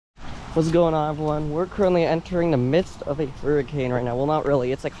What's going on, everyone? We're currently entering the midst of a hurricane right now. Well, not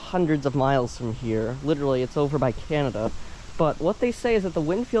really. It's like hundreds of miles from here. Literally, it's over by Canada. But what they say is that the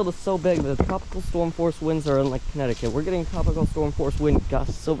wind field is so big that the tropical storm force winds are in like Connecticut. We're getting tropical storm force wind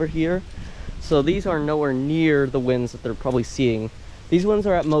gusts over here. So these are nowhere near the winds that they're probably seeing. These winds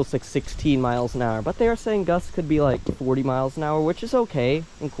are at most like 16 miles an hour, but they are saying gusts could be like 40 miles an hour, which is okay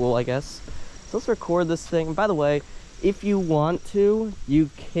and cool, I guess. So let's record this thing. And by the way, if you want to, you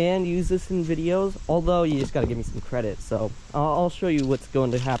can use this in videos, although you just gotta give me some credit. So I'll show you what's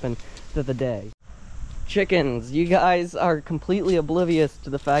going to happen to the day. Chickens, you guys are completely oblivious to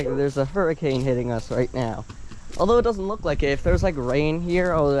the fact that there's a hurricane hitting us right now. Although it doesn't look like it. If there's like rain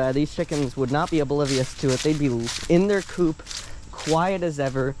here, oh yeah, these chickens would not be oblivious to it. They'd be in their coop, quiet as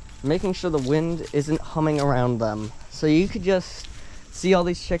ever, making sure the wind isn't humming around them. So you could just see all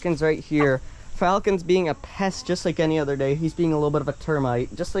these chickens right here. Falcon's being a pest just like any other day. He's being a little bit of a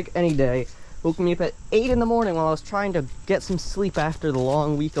termite, just like any day. Woke me up at 8 in the morning while I was trying to get some sleep after the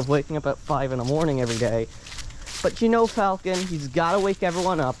long week of waking up at 5 in the morning every day. But you know Falcon, he's gotta wake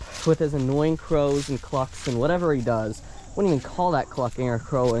everyone up with his annoying crows and clucks and whatever he does. I wouldn't even call that clucking or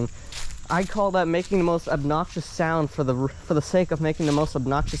crowing. I call that making the most obnoxious sound for the sake of making the most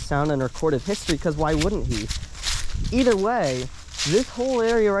obnoxious sound in recorded history, because why wouldn't he? Either way, this whole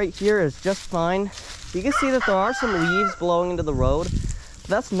area right here is just fine. You can see that there are some leaves blowing into the road, but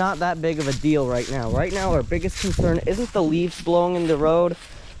that's not that big of a deal right now. Right now, our biggest concern isn't the leaves blowing in the road.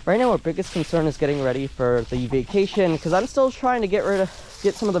 Right now, our biggest concern is getting ready for the vacation, because I'm still trying to get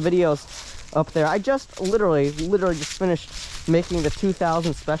some of the videos up there. I just literally just finished making the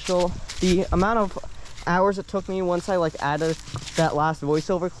 2000 special. The amount of hours it took me once I like added that last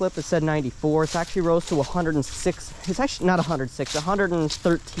voiceover clip, it said 94. It's actually rose to 106. It's actually not 106,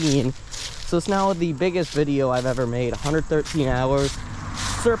 113. So it's now the biggest video I've ever made, 113 hours,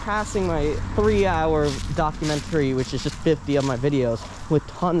 surpassing my 3-hour documentary, which is just 50 of my videos, with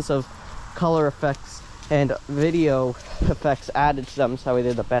tons of color effects and video effects added to them, so we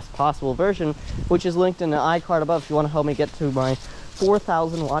did the best possible version, which is linked in the iCard above if you want to help me get to my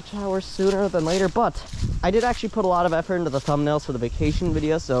 4,000 watch hours sooner than later. But I did actually put a lot of effort into the thumbnails for the vacation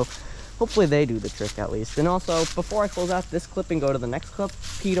video, so hopefully they do the trick at least. And also, before I close out this clip and go to the next clip,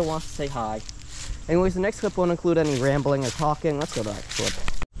 PETA wants to say hi. Anyways, the next clip won't include any rambling or talking. Let's go to that clip.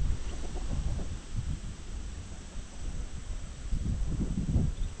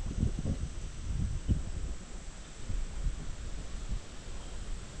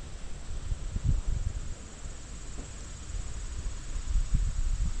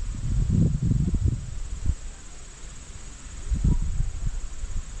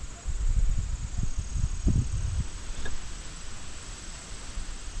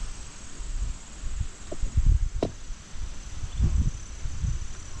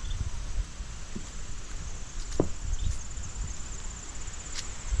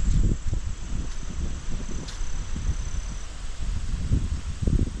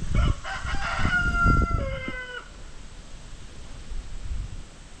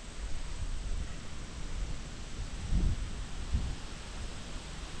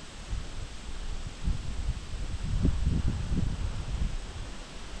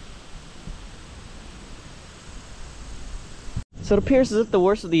 So it appears as if the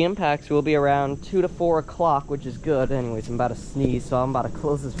worst of the impacts will be around 2 to 4 o'clock, which is good. Anyways, I'm about to sneeze, so I'm about to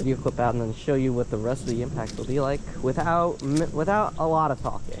close this video clip out and then show you what the rest of the impacts will be like without a lot of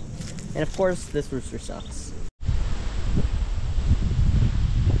talking. And of course, this rooster sucks.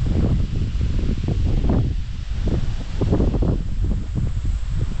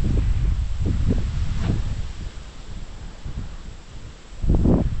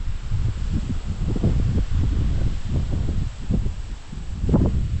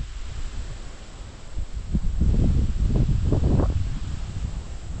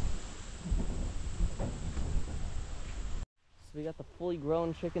 We got the fully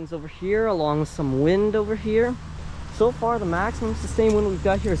grown chickens over here, along with some wind over here. So far, the maximum sustained wind we've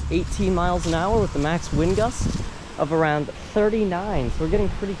got here is 18 miles an hour with the max wind gust of around 39. So we're getting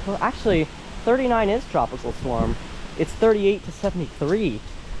pretty close. Actually, 39 is tropical storm. It's 38 to 73.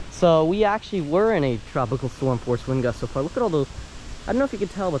 So we actually were in a tropical storm force wind gust so far. Look at all those. I don't know if you can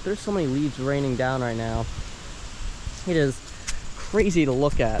tell, but there's so many leaves raining down right now. It is crazy to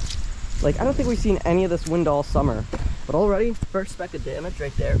look at. Like, I don't think we've seen any of this wind all summer. But already, first speck of damage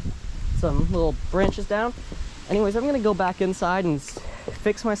right there. Some little branches down. Anyways, I'm gonna go back inside and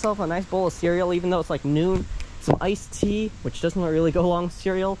fix myself a nice bowl of cereal, even though it's like noon. Some iced tea, which doesn't really go along with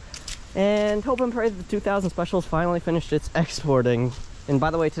cereal. And hope and pray that the 2000 special has finally finished its exporting. And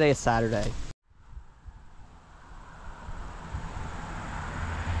by the way, today is Saturday. So we got the fully grown chickens over here, along with some wind over here. So we actually were in a tropical storm force wind gust so far. Look at all those. I don't know if you can tell, but there's so many leaves raining down right now. It is crazy to look at. Like, I don't think we've seen any of this wind all summer. But already, first speck of damage right there. Some little branches down. Anyways, I'm gonna go back inside and fix myself a nice bowl of cereal, even though it's like noon. Some iced tea, which doesn't really go along with cereal. And hope and pray that the 2000 special has finally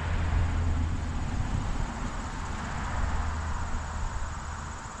finished its exporting. And by the way, today is Saturday.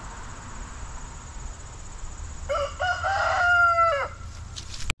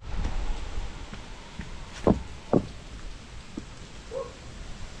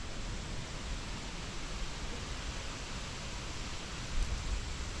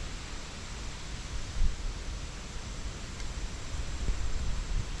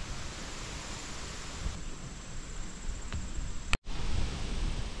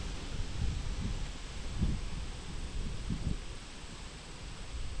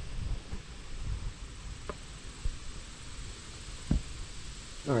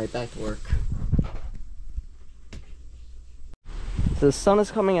 Alright, back to work. So the sun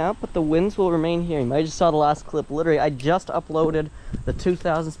is coming out, but the winds will remain here. You might have just saw the last clip. Literally, I just uploaded the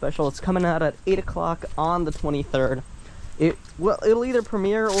 2000 special. It's coming out at 8 o'clock on the 23rd. It'll either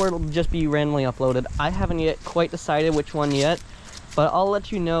premiere or it'll just be randomly uploaded. I haven't yet quite decided which one yet, but I'll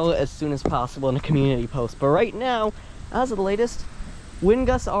let you know as soon as possible in a community post. But right now, as of the latest, wind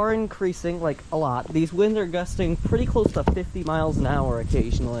gusts are increasing, like a lot. These winds are gusting pretty close to 50 miles an hour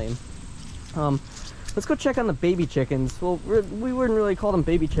occasionally. Let's go check on the baby chickens. Well, we wouldn't really call them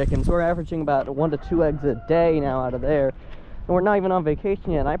baby chickens. We're averaging about 1 to 2 eggs a day now out of there. And we're not even on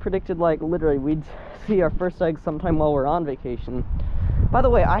vacation yet. And I predicted, like, literally we'd see our first eggs sometime while we're on vacation. By the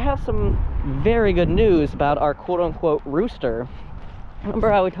way, I have some very good news about our quote-unquote rooster.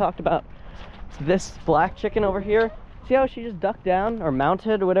 Remember how we talked about this black chicken over here? See how she just ducked down, or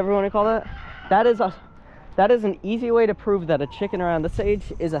mounted, or whatever you want to call that? That is an easy way to prove that a chicken around this age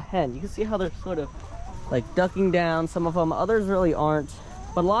is a hen. You can see how they're sort of like ducking down, some of them, others really aren't,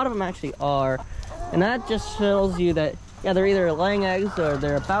 but a lot of them actually are. And that just shows you that, yeah, they're either laying eggs or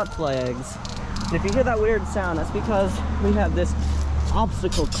they're about to lay eggs. And if you hear that weird sound, that's because we have this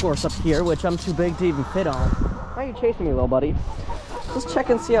obstacle course up here, which I'm too big to even fit on. Why are you chasing me, little buddy? Let's check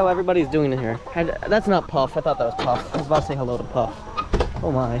and see how everybody's doing in here. That's not Puff, I thought that was Puff. I was about to say hello to Puff.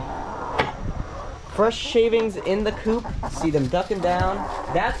 Oh my. Fresh shavings in the coop. See them ducking down.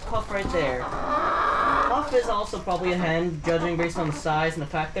 That's Puff right there. Puff is also probably a hen, judging based on the size and the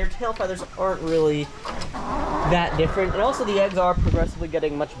fact their tail feathers aren't really that different. And also the eggs are progressively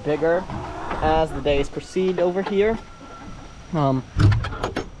getting much bigger as the days proceed over here.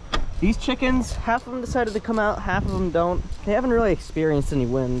 These chickens, half of them decided to come out, half of them don't. They haven't really experienced any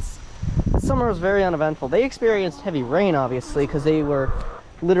winds. The summer was very uneventful. They experienced heavy rain, obviously, because they were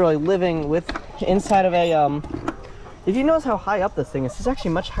literally living inside of a, if you notice how high up this thing is, it's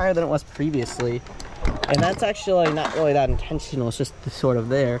actually much higher than it was previously. And that's actually not really that intentional, it's just sort of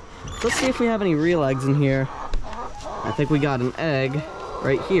there. Let's see if we have any real eggs in here. I think we got an egg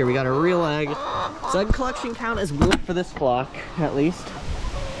right here. We got a real egg. So egg collection count is 1 for this flock, at least.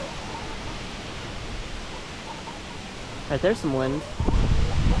 Right, there's some wind.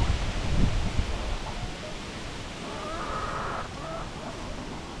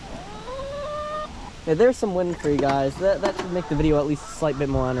 Yeah, there's some wind for you guys. That should make the video at least a slight bit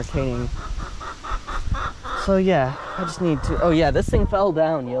more entertaining. So yeah, I just need to, oh yeah, this thing fell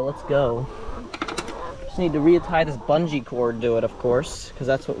down, yo, let's go. Just need to reattach this bungee cord to it, of course, because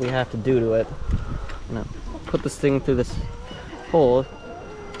that's what we have to do to it. You know, put this thing through this hole.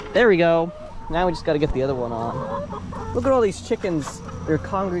 There we go. Now we just got to get the other one on. Look at all these chickens. They're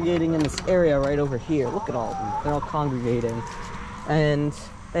congregating in this area right over here. Look at all of them. They're all congregating. And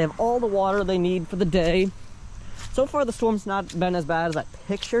they have all the water they need for the day. So far the storm's not been as bad as I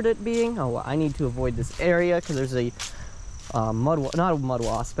pictured it being. Oh, I need to avoid this area because there's a not a mud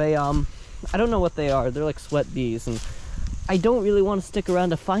wasp, I don't know what they are. They're like sweat bees, and I don't really want to stick around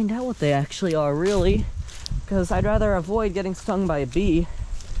to find out what they actually are, really, because I'd rather avoid getting stung by a bee,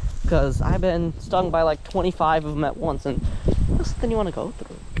 because I've been stung by like 25 of them at once, and that's something you want to go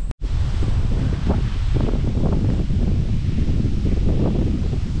through.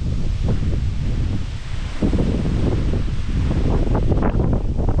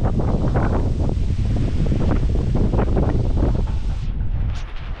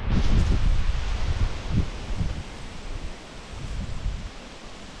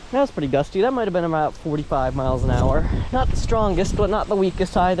 That was pretty gusty. That might have been about 45 miles an hour. Not the strongest, but not the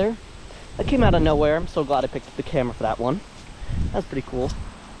weakest either. That came out of nowhere. I'm so glad I picked up the camera for that one. That's pretty cool.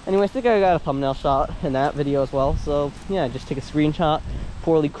 Anyway, I think I got a thumbnail shot in that video as well. So yeah, just take a screenshot,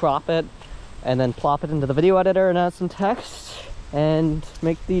 poorly crop it, and then plop it into the video editor and add some text and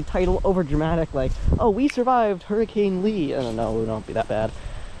make the title over dramatic, like, oh, we survived Hurricane Lee. I don't know, it won't be that bad.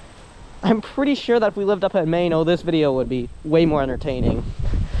 I'm pretty sure that if we lived up in Maine, oh, this video would be way more entertaining.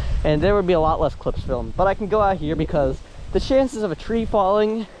 And there would be a lot less clips filmed. But I can go out here because the chances of a tree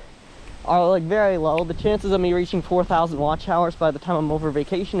falling are like very low. The chances of me reaching 4,000 watch hours by the time I'm over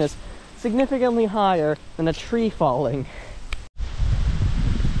vacation is significantly higher than a tree falling.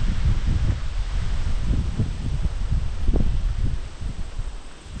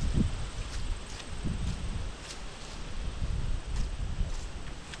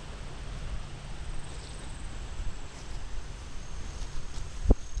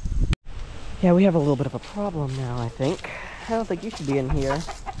 Yeah, we have a little bit of a problem now, I think. I don't think you should be in here.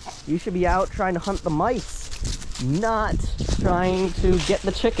 You should be out trying to hunt the mice, not trying to get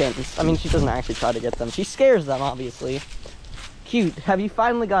the chickens. I mean, she doesn't actually try to get them. She scares them, obviously. Cute. Have you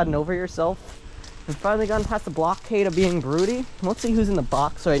finally gotten over yourself? We've finally gotten past the blockade of being broody. Let's see who's in the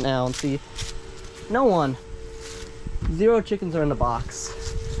box right now and see. No one. 0 chickens are in the box.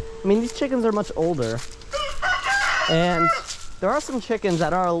 I mean, these chickens are much older. And there are some chickens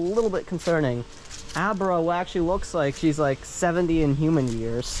that are a little bit concerning. Abra actually looks like she's like 70 in human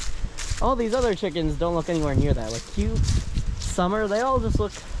years. All these other chickens don't look anywhere near that. Like Cute, Summer, they all just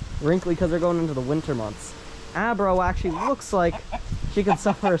look wrinkly because they're going into the winter months. Abra actually looks like she could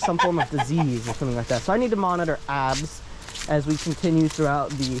suffer some form of disease or something like that. So I need to monitor Abs as we continue throughout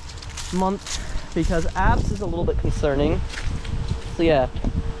the month, because Abs is a little bit concerning. So yeah,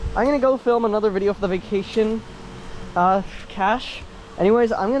 I'm gonna go film another video for the vacation cache.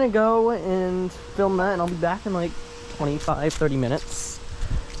 Anyways, I'm gonna go and film that, and I'll be back in like 25-30 minutes.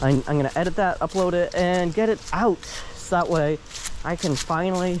 I'm gonna edit that, upload it, and get it out, so that way I can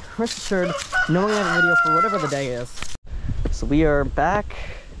finally, rest assured, knowing I have a video for whatever the day is. So we are back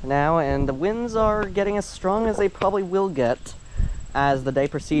now, and the winds are getting as strong as they probably will get as the day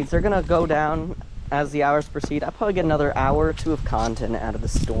proceeds. They're gonna go down as the hours proceed. I'll probably get another hour or 2 of content out of the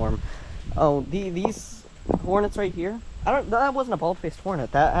storm. Oh, these hornets right here, that wasn't a bald-faced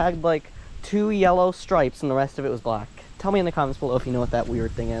hornet. That had like 2 yellow stripes and the rest of it was black. Tell me in the comments below if you know what that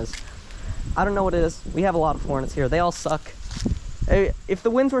weird thing is. I don't know what it is. We have a lot of hornets here. They all suck. If the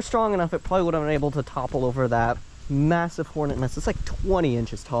winds were strong enough, it probably would have been able to topple over that massive hornet nest. It's like 20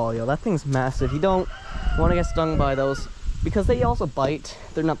 inches tall, yo. That thing's massive. You don't want to get stung by those, because they also bite.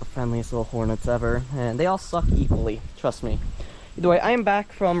 They're not the friendliest little hornets ever, and they all suck equally, trust me. Either way, I am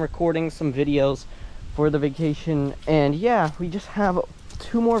back from recording some videos for the vacation, and yeah, we just have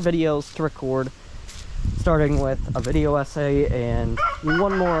 2 more videos to record, starting with a video essay and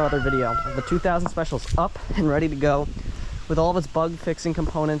 1 more other video. The 2000 special's up and ready to go with all of its bug fixing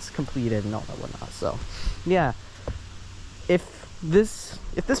components completed and all that whatnot. So yeah, if this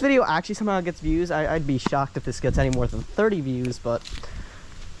video actually somehow gets views, I'd be shocked if this gets any more than 30 views, but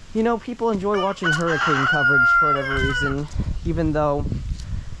you know, people enjoy watching hurricane coverage for whatever reason, even though,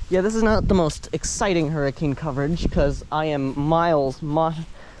 yeah, this is not the most exciting hurricane coverage, because I am miles and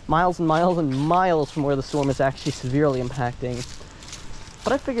miles and miles from where the storm is actually severely impacting.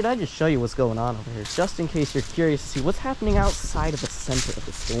 But I figured I'd just show you what's going on over here, just in case you're curious to see what's happening outside of the center of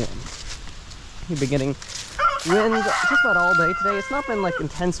the storm. You've been getting wind just about all day today. It's not been like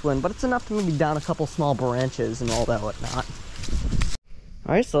intense wind, but it's enough to maybe down a couple small branches and all that whatnot.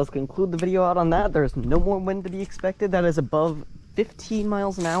 Alright, so let's conclude the video out on that. There's no more wind to be expected. That is above 15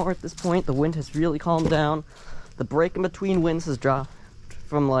 miles an hour at this point. The wind has really calmed down. The break in between winds has dropped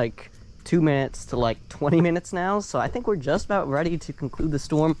from like 2 minutes to like 20 minutes now, so I think we're just about ready to conclude the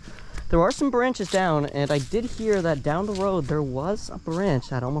storm. There are some branches down, and I did hear that down the road there was a branch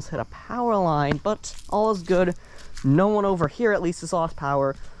that almost hit a power line, but all is good. No one over here at least has lost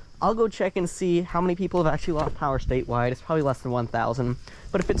power. I'll go check and see how many people have actually lost power statewide. It's probably less than 1,000,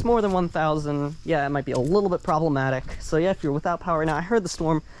 but if it's more than 1,000, yeah, it might be a little bit problematic. So yeah, if you're without power now, I heard the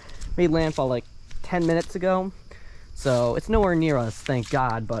storm made landfall like 10 minutes ago, so it's nowhere near us, thank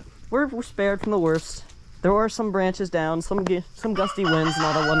God, but we're spared from the worst. There are some branches down, some gusty winds and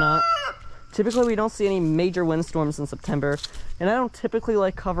all that whatnot. Typically, we don't see any major windstorms in September, and I don't typically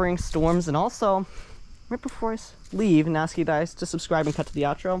like covering storms. And also, right before I leave and ask you guys to subscribe and cut to the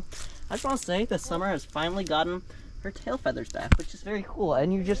outro, I just want to say that Summer has finally gotten her tail feathers back, which is very cool,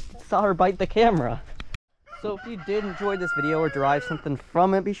 and you just saw her bite the camera. So if you did enjoy this video or derive something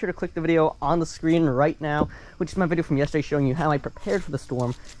from it, be sure to click the video on the screen right now, which is my video from yesterday showing you how I prepared for the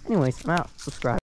storm. Anyways, I'm out. Subscribe.